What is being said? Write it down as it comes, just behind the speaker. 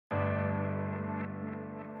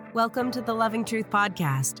Welcome to the Loving Truth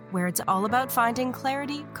Podcast, where it's all about finding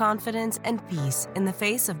clarity, confidence, and peace in the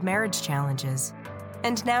face of marriage challenges.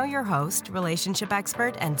 And now your host, relationship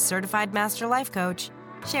expert, and certified master life coach,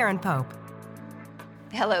 Sharon Pope.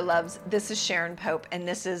 Hello, loves. This is Sharon Pope, and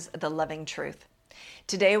this is The Loving Truth.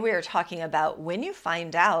 Today we are talking about when you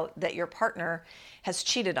find out that your partner has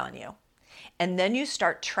cheated on you, and then you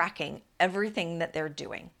start tracking everything that they're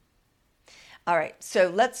doing. All right,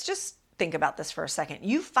 so let's just think about this for a second.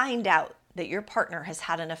 You find out that your partner has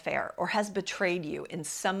had an affair or has betrayed you in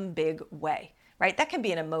some big way, right? That can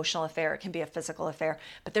be an emotional affair, it can be a physical affair,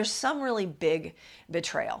 but there's some really big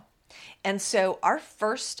betrayal. And so our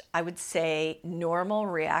first, I would say, normal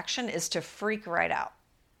reaction is to freak right out,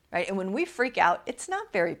 right? And when we freak out, it's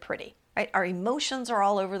not very pretty, right? Our emotions are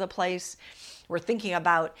all over the place. We're thinking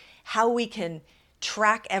about how we can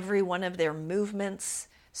track every one of their movements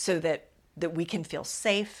so that we can feel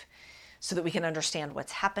safe, so that we can understand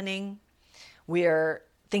what's happening. We're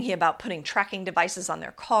thinking about putting tracking devices on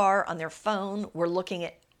their car, on their phone. We're looking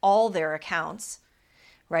at all their accounts,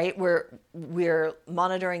 right? We're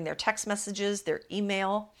monitoring their text messages, their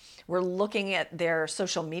email. We're looking at their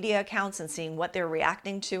social media accounts and seeing what they're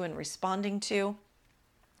reacting to and responding to,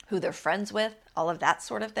 who they're friends with, all of that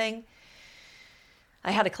sort of thing. I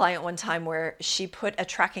had a client one time where she put a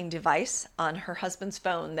tracking device on her husband's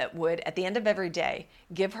phone that would, at the end of every day,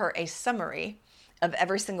 give her a summary of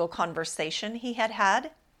every single conversation he had had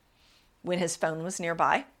when his phone was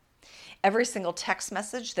nearby, every single text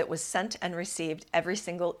message that was sent and received, every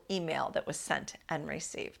single email that was sent and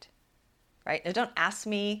received. Right? Now, don't ask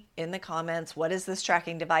me in the comments, what is this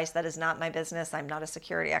tracking device? That is not my business. I'm not a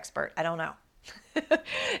security expert. I don't know.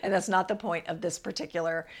 And that's not the point of this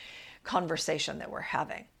particular conversation that we're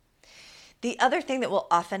having. The other thing that will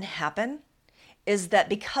often happen is that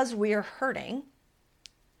because we are hurting,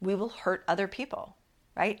 we will hurt other people,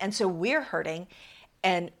 right? And so we're hurting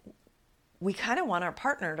and we kind of want our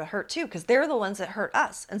partner to hurt too, because they're the ones that hurt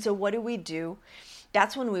us. And so what do?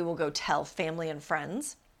 That's when we will go tell family and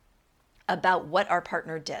friends about what our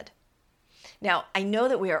partner did. Now, I know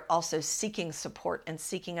that we are also seeking support and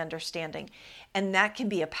seeking understanding, and that can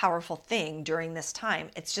be a powerful thing during this time.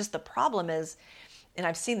 It's just the problem is, and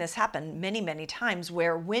I've seen this happen many, many times,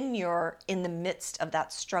 where when you're in the midst of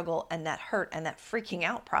that struggle and that hurt and that freaking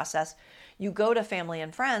out process, you go to family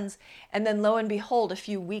and friends, and then lo and behold, a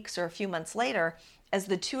few weeks or a few months later, as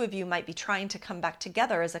the two of you might be trying to come back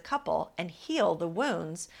together as a couple and heal the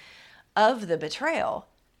wounds of the betrayal,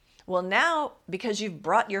 well, now, because you've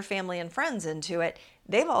brought your family and friends into it,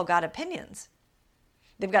 they've all got opinions.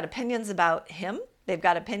 They've got opinions about him. They've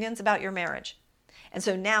got opinions about your marriage. And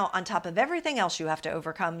so now, on top of everything else you have to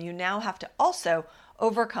overcome, you now have to also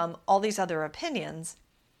overcome all these other opinions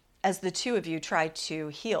as the two of you try to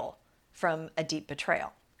heal from a deep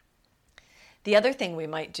betrayal. The other thing we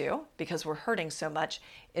might do, because we're hurting so much,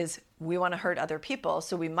 is we want to hurt other people.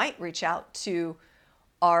 So we might reach out to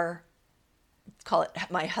our, call it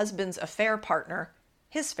my husband's affair partner,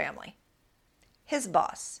 his family, his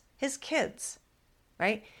boss, his kids,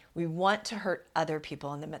 right? We want to hurt other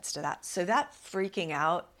people in the midst of that. So that freaking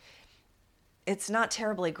out, it's not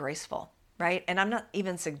terribly graceful, right? And I'm not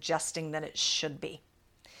even suggesting that it should be.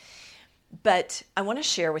 But I want to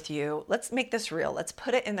share with you, let's make this real. Let's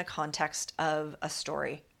put it in the context of a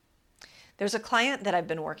story. There's a client that I've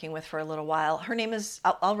been working with for a little while. Her name is,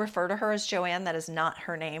 I'll refer to her as Joanne. That is not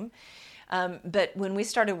her name. But when we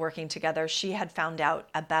started working together, she had found out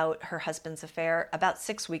about her husband's affair about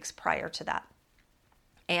 6 weeks prior to that.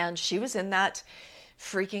 And she was in that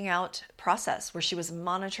freaking out process where she was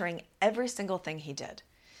monitoring every single thing he did.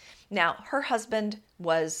 Now, her husband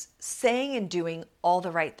was saying and doing all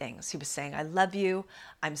the right things. He was saying, I love you.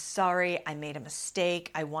 I'm sorry. I made a mistake.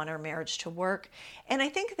 I want our marriage to work. And I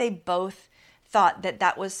think they both thought that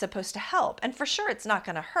that was supposed to help. And for sure, it's not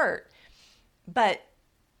going to hurt. But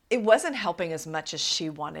it wasn't helping as much as she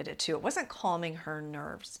wanted it to. It wasn't calming her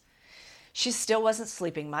nerves. She still wasn't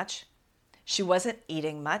sleeping much. She wasn't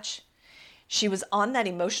eating much. She was on that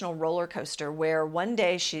emotional roller coaster where one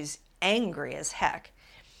day she's angry as heck.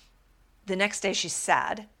 The next day she's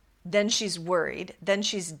sad. Then she's worried. Then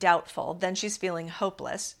she's doubtful. Then she's feeling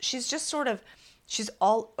hopeless. She's just she's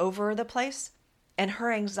all over the place. And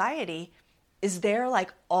her anxiety is there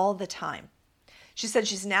like all the time. She said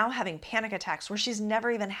she's now having panic attacks where she's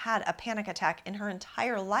never even had a panic attack in her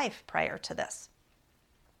entire life prior to this.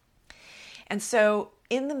 And so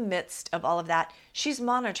in the midst of all of that, she's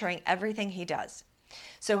monitoring everything he does.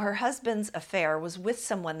 So her husband's affair was with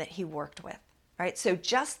someone that he worked with, right? So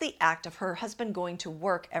just the act of her husband going to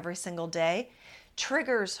work every single day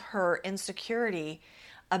triggers her insecurity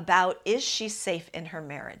about, is she safe in her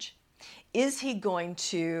marriage? Is he going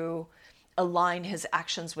to align his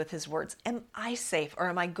actions with his words? Am I safe, or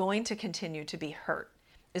am I going to continue to be hurt?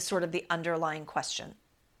 Is sort of the underlying question.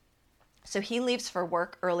 So he leaves for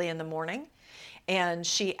work early in the morning, and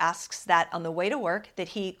she asks that on the way to work that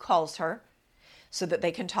he calls her so that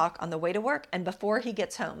they can talk on the way to work. And before he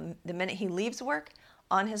gets home, the minute he leaves work,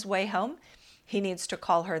 on his way home, he needs to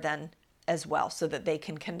call her then as well so that they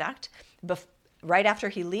can connect right after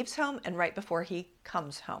he leaves home and right before he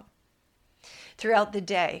comes home. Throughout the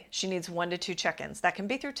day, she needs 1 to 2 check-ins. That can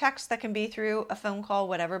be through text, that can be through a phone call,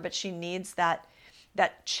 whatever, but she needs that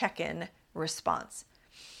check-in response.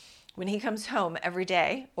 When he comes home every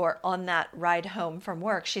day or on that ride home from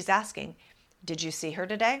work, she's asking, did you see her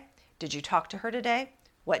today? Did you talk to her today?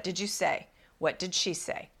 What did you say? What did she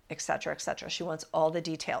say? Etc., etc. She wants all the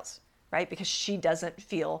details, right? Because she doesn't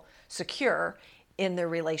feel secure in the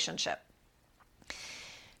relationship.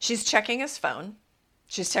 She's checking his phone.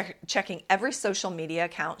 She's checking every social media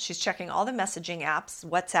account. She's checking all the messaging apps,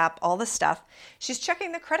 WhatsApp, all the stuff. She's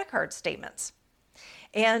checking the credit card statements.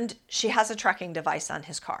 And she has a tracking device on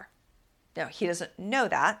his car. Now, he doesn't know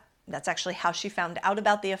that. That's actually how she found out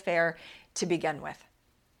about the affair to begin with.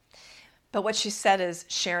 But what she said is,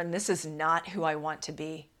 Sharon, this is not who I want to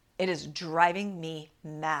be. It is driving me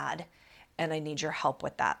mad, and I need your help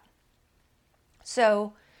with that.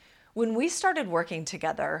 So when we started working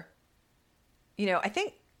together,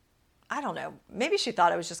 I don't know, maybe she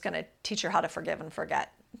thought I was just going to teach her how to forgive and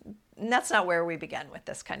forget. And that's not where we began with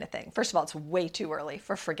this kind of thing. First of all, it's way too early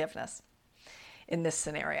for forgiveness in this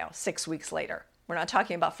scenario, 6 weeks later. We're not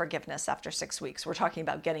talking about forgiveness after 6 weeks. We're talking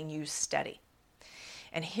about getting you steady.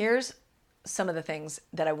 And here's some of the things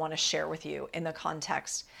that I want to share with you in the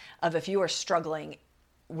context of if you are struggling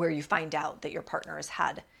where you find out that your partner has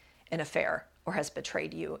had an affair or has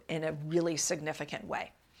betrayed you in a really significant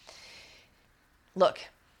way. Look,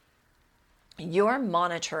 your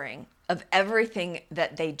monitoring of everything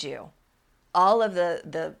that they do, all of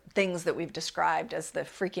the things that we've described as the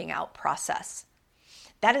freaking out process,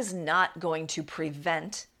 that is not going to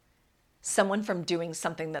prevent someone from doing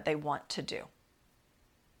something that they want to do.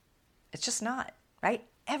 It's just not, right?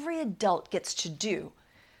 Every adult gets to do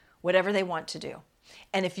whatever they want to do.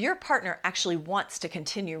 And if your partner actually wants to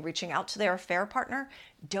continue reaching out to their affair partner,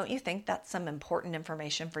 don't you think that's some important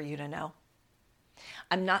information for you to know?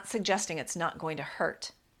 I'm not suggesting it's not going to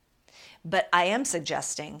hurt, but I am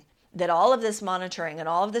suggesting that all of this monitoring and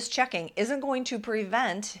all of this checking isn't going to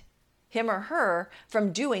prevent him or her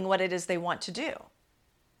from doing what it is they want to do.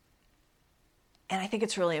 And I think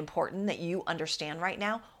it's really important that you understand right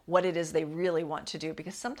now what it is they really want to do,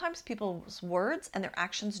 because sometimes people's words and their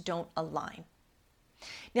actions don't align.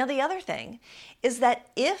 Now, the other thing is that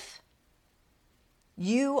if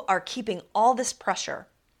you are keeping all this pressure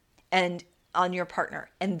and on your partner,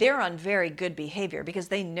 and they're on very good behavior because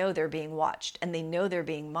they know they're being watched and they know they're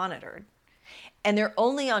being monitored, and they're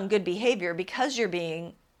only on good behavior because you're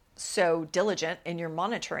being so diligent in your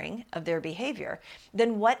monitoring of their behavior,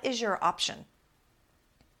 then what is your option?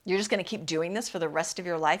 You're just going to keep doing this for the rest of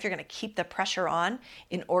your life? You're going to keep the pressure on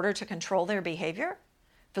in order to control their behavior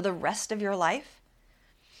for the rest of your life?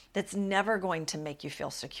 That's never going to make you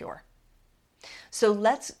feel secure. So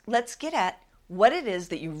let's get at what it is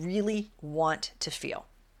that you really want to feel.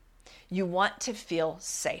 You want to feel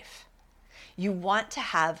safe. You want to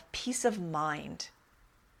have peace of mind.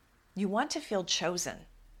 You want to feel chosen.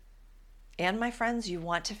 And my friends, you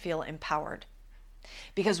want to feel empowered.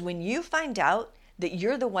 Because when you find out that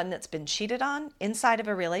you're the one that's been cheated on inside of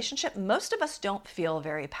a relationship, most of us don't feel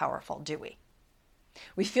very powerful, do we?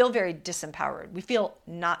 We feel very disempowered. We feel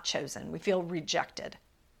not chosen. We feel rejected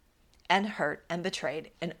and hurt and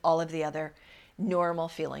betrayed and all of the other normal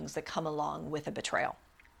feelings that come along with a betrayal.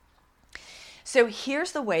 So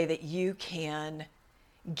here's the way that you can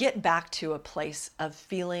get back to a place of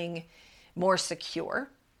feeling more secure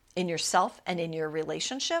in yourself and in your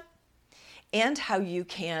relationship, and how you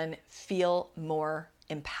can feel more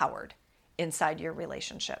empowered inside your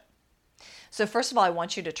relationship. So first of all, I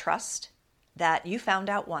want you to trust that you found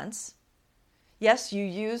out once. Yes, you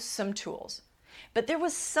used some tools, but there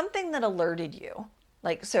was something that alerted you.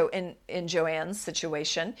 Like, so in Joanne's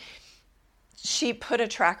situation, she put a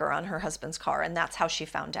tracker on her husband's car, and that's how she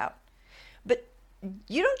found out. But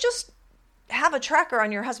you don't just have a tracker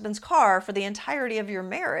on your husband's car for the entirety of your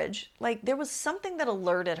marriage. Like, there was something that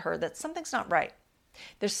alerted her that something's not right.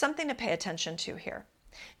 There's something to pay attention to here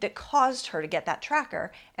that caused her to get that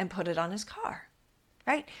tracker and put it on his car,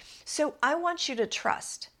 right? So I want you to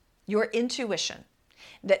trust your intuition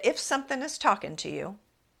that if something is talking to you,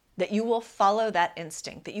 that you will follow that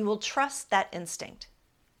instinct, that you will trust that instinct.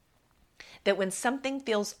 that when something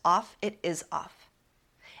feels off, it is off.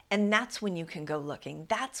 And that's when you can go looking.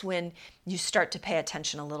 That's when you start to pay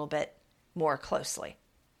attention a little bit more closely,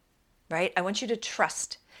 right? I want you to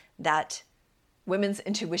trust that women's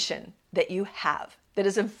intuition that you have. That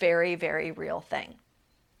is a very, very real thing,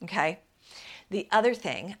 okay? The other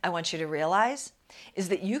thing I want you to realize is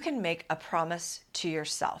that you can make a promise to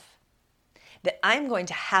yourself that I'm going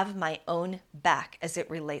to have my own back as it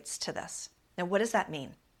relates to this. Now, what does that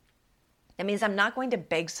mean? It means I'm not going to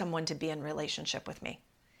beg someone to be in relationship with me.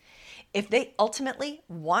 If they ultimately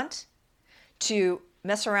want to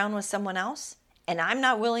mess around with someone else and I'm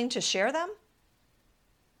not willing to share them,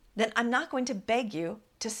 then I'm not going to beg you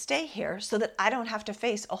to stay here so that I don't have to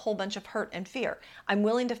face a whole bunch of hurt and fear. I'm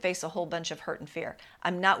willing to face a whole bunch of hurt and fear.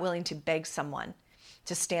 I'm not willing to beg someone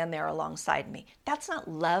to stand there alongside me. That's not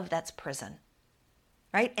love, that's prison,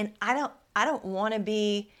 right? And I don't want to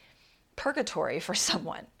be purgatory for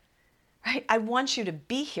someone, right? I want you to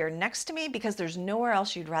be here next to me because there's nowhere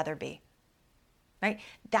else you'd rather be, right?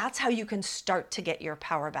 That's how you can start to get your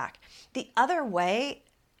power back. The other way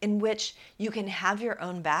in which you can have your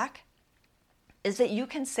own back is that you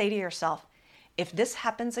can say to yourself, if this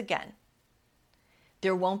happens again,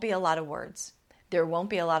 there won't be a lot of words, there won't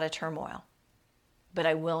be a lot of turmoil, but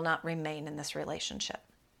I will not remain in this relationship.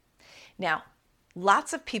 Now,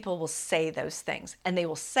 lots of people will say those things, and they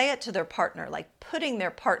will say it to their partner, like putting their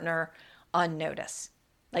partner on notice,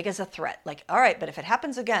 like as a threat, like, all right, but if it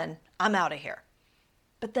happens again, I'm out of here.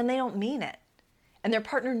 But then they don't mean it. And their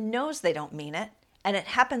partner knows they don't mean it, and it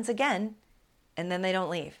happens again, and then they don't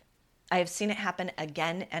leave. I have seen it happen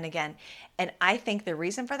again and again. And I think the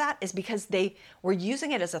reason for that is because they were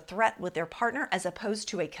using it as a threat with their partner as opposed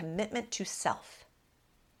to a commitment to self,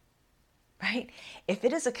 right? If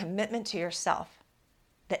it is a commitment to yourself,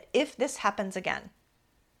 that if this happens again,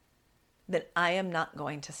 then I am not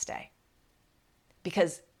going to stay.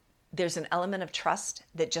 Because there's an element of trust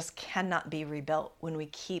that just cannot be rebuilt when we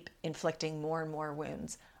keep inflicting more and more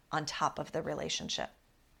wounds on top of the relationship.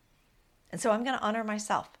 And so I'm going to honor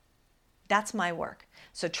myself. That's my work.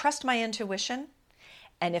 So trust my intuition.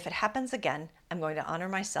 And if it happens again, I'm going to honor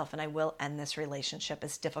myself and I will end this relationship,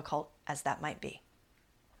 as difficult as that might be.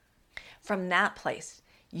 From that place,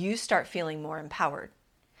 you start feeling more empowered.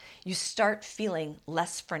 You start feeling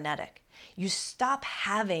less frenetic. You stop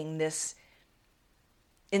having this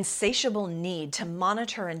insatiable need to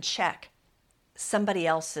monitor and check somebody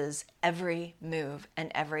else's every move and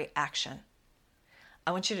every action.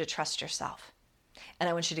 I want you to trust yourself. And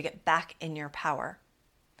I want you to get back in your power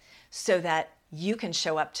so that you can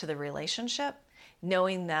show up to the relationship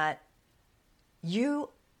knowing that you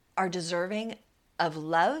are deserving of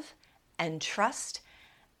love and trust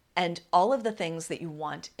and all of the things that you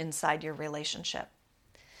want inside your relationship.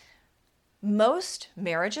 Most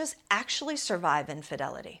marriages actually survive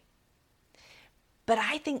infidelity. But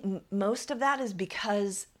I think most of that is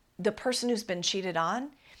because the person who's been cheated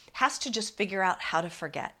on has to just figure out how to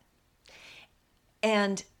forget.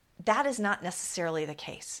 And that is not necessarily the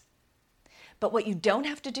case. But what you don't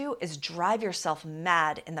have to do is drive yourself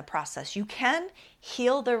mad in the process. You can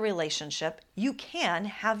heal the relationship. You can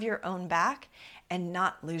have your own back and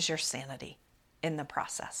not lose your sanity in the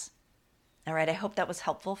process. All right, I hope that was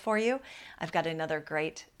helpful for you. I've got another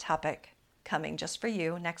great topic coming just for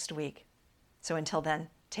you next week. So until then,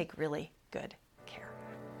 take really good care.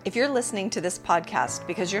 If you're listening to this podcast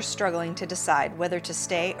because you're struggling to decide whether to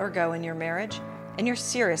stay or go in your marriage, and you're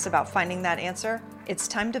serious about finding that answer, it's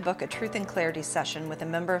time to book a Truth and Clarity session with a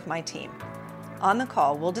member of my team. On the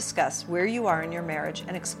call, we'll discuss where you are in your marriage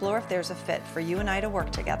and explore if there's a fit for you and I to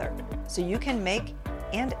work together so you can make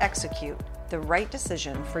and execute the right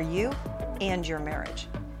decision for you and your marriage.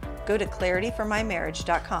 Go to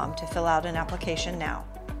clarityformymarriage.com to fill out an application now.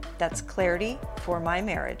 That's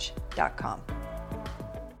clarityformymarriage.com.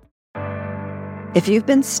 If you've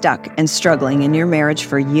been stuck and struggling in your marriage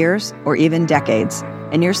for years or even decades,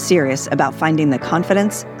 and you're serious about finding the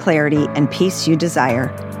confidence, clarity, and peace you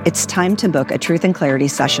desire, it's time to book a Truth and Clarity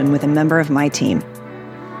session with a member of my team.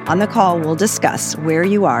 On the call, we'll discuss where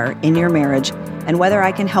you are in your marriage and whether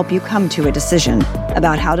I can help you come to a decision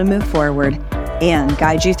about how to move forward and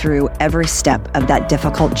guide you through every step of that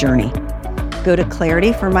difficult journey. Go to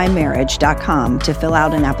clarityformymarriage.com to fill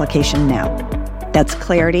out an application now. That's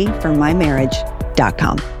clarityformymarriage.com.